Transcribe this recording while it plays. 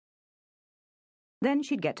Then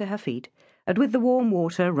she'd get to her feet, and with the warm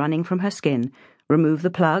water running from her skin, remove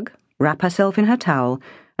the plug, wrap herself in her towel,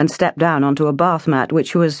 and step down onto a bath mat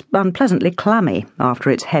which was unpleasantly clammy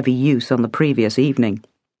after its heavy use on the previous evening.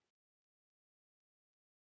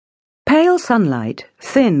 Pale sunlight,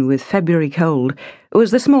 thin with February cold,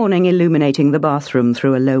 was this morning illuminating the bathroom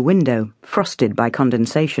through a low window, frosted by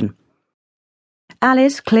condensation.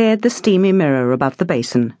 Alice cleared the steamy mirror above the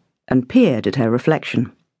basin and peered at her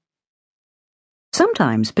reflection.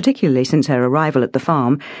 Sometimes, particularly since her arrival at the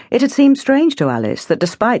farm, it had seemed strange to Alice that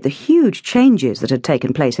despite the huge changes that had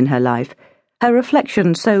taken place in her life, her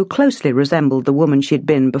reflection so closely resembled the woman she had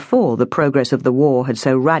been before the progress of the war had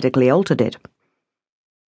so radically altered it.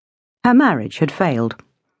 Her marriage had failed.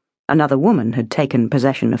 Another woman had taken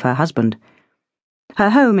possession of her husband. Her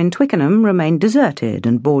home in Twickenham remained deserted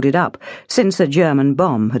and boarded up since a German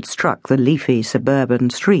bomb had struck the leafy suburban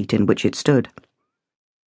street in which it stood.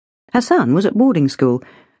 Her son was at boarding school,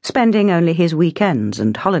 spending only his weekends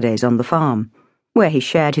and holidays on the farm, where he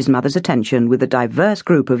shared his mother's attention with a diverse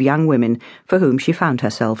group of young women for whom she found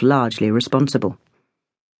herself largely responsible.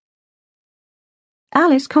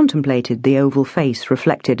 Alice contemplated the oval face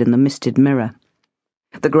reflected in the misted mirror.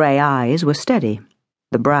 The grey eyes were steady,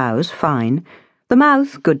 the brows fine, the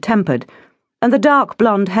mouth good-tempered, and the dark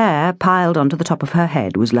blonde hair piled onto the top of her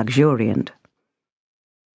head was luxuriant.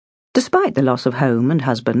 Despite the loss of home and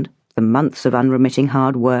husband, the months of unremitting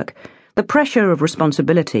hard work, the pressure of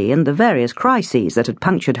responsibility, and the various crises that had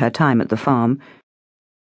punctured her time at the farm,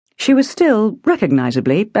 she was still,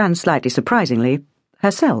 recognisably and slightly surprisingly,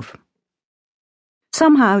 herself.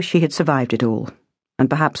 Somehow she had survived it all, and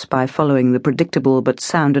perhaps by following the predictable but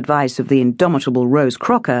sound advice of the indomitable Rose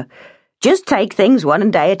Crocker, "Just take things one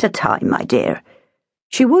day at a time, my dear,"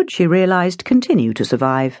 she would, she realised, continue to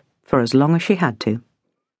survive for as long as she had to.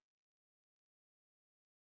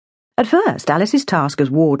 At first, Alice's task as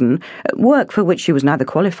warden, work for which she was neither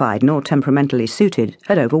qualified nor temperamentally suited,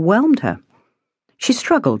 had overwhelmed her. She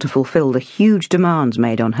struggled to fulfil the huge demands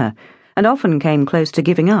made on her, and often came close to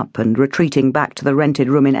giving up and retreating back to the rented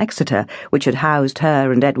room in Exeter which had housed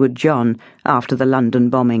her and Edward John after the London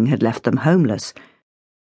bombing had left them homeless,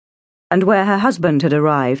 and where her husband had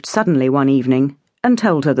arrived suddenly one evening and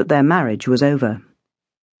told her that their marriage was over.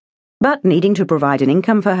 But needing to provide an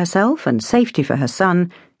income for herself and safety for her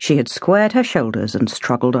son, she had squared her shoulders and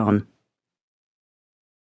struggled on.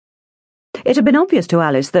 It had been obvious to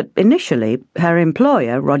Alice that, initially, her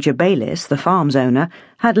employer, Roger Bayliss, the farm's owner,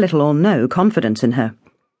 had little or no confidence in her.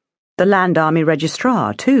 The Land Army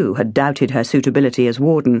Registrar, too, had doubted her suitability as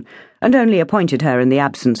warden, and only appointed her in the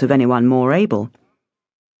absence of anyone more able.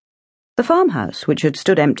 The farmhouse, which had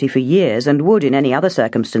stood empty for years and would in any other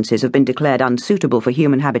circumstances have been declared unsuitable for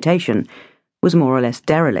human habitation, was more or less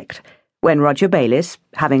derelict, when Roger Bayliss,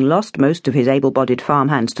 having lost most of his able-bodied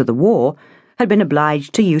farmhands to the war, had been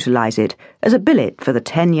obliged to utilise it as a billet for the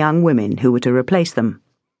 10 young women who were to replace them.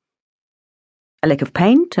 A lick of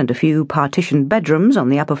paint and a few partitioned bedrooms on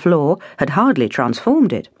the upper floor had hardly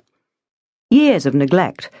transformed it. Years of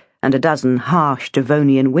neglect and a dozen harsh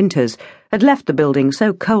Devonian winters had left the building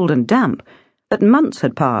so cold and damp that months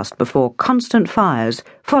had passed before constant fires,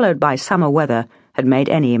 followed by summer weather, had made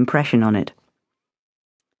any impression on it.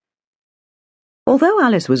 Although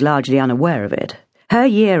Alice was largely unaware of it, her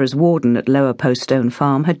year as warden at Lower Poststone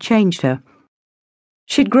Farm had changed her.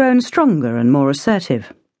 She'd grown stronger and more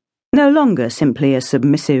assertive. No longer simply a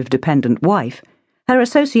submissive, dependent wife, her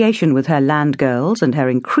association with her land girls and her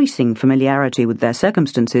increasing familiarity with their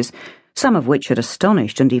circumstances, some of which had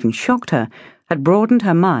astonished and even shocked her, had broadened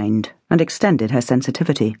her mind and extended her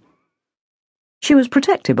sensitivity. She was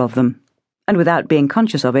protective of them, and without being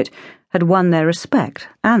conscious of it, had won their respect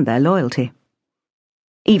and their loyalty.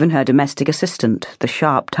 Even her domestic assistant, the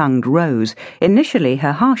sharp-tongued Rose, initially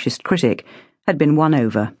her harshest critic, had been won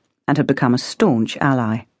over and had become a staunch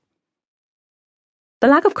ally. The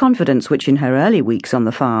lack of confidence which in her early weeks on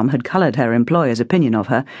the farm had coloured her employer's opinion of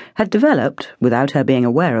her had developed, without her being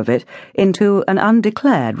aware of it, into an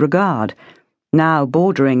undeclared regard, now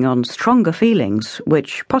bordering on stronger feelings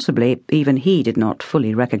which possibly even he did not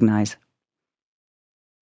fully recognise.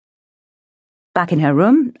 Back in her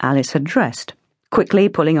room, Alice had dressed, quickly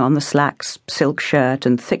pulling on the slacks, silk shirt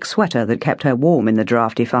and thick sweater that kept her warm in the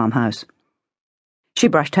draughty farmhouse. She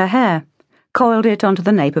brushed her hair, coiled it onto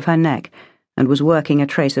the nape of her neck, and was working a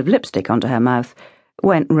trace of lipstick onto her mouth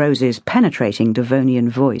when Rose's penetrating Devonian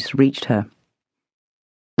voice reached her.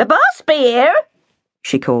 "The boss be here,"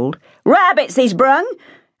 she called. "Rabbits he's brung,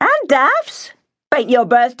 and daffs. Bain't your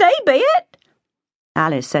birthday, be it?"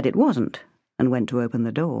 Alice said it wasn't, and went to open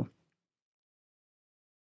the door.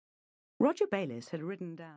 Roger Bayliss had ridden down.